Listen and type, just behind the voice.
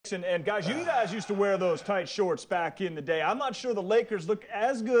Celtics, and guys, you guys used to wear those tight shorts back in the day. I'm not sure the Lakers look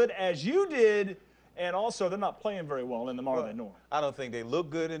as good as you did, and also they're not playing very well in them, are they, Norm? I don't think they look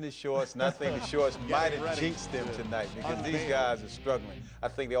good in the shorts, and I think the shorts might have jinxed them tonight because these guys are struggling. I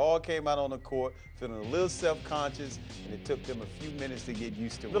think they all came out on the court feeling a little self-conscious, and it took them a few minutes to get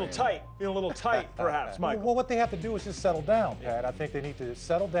used to it. A little tight, feeling a little tight, perhaps, Michael. Well, what they have to do is just settle down, Pat. I think they need to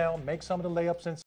settle down, make some of the layups inside.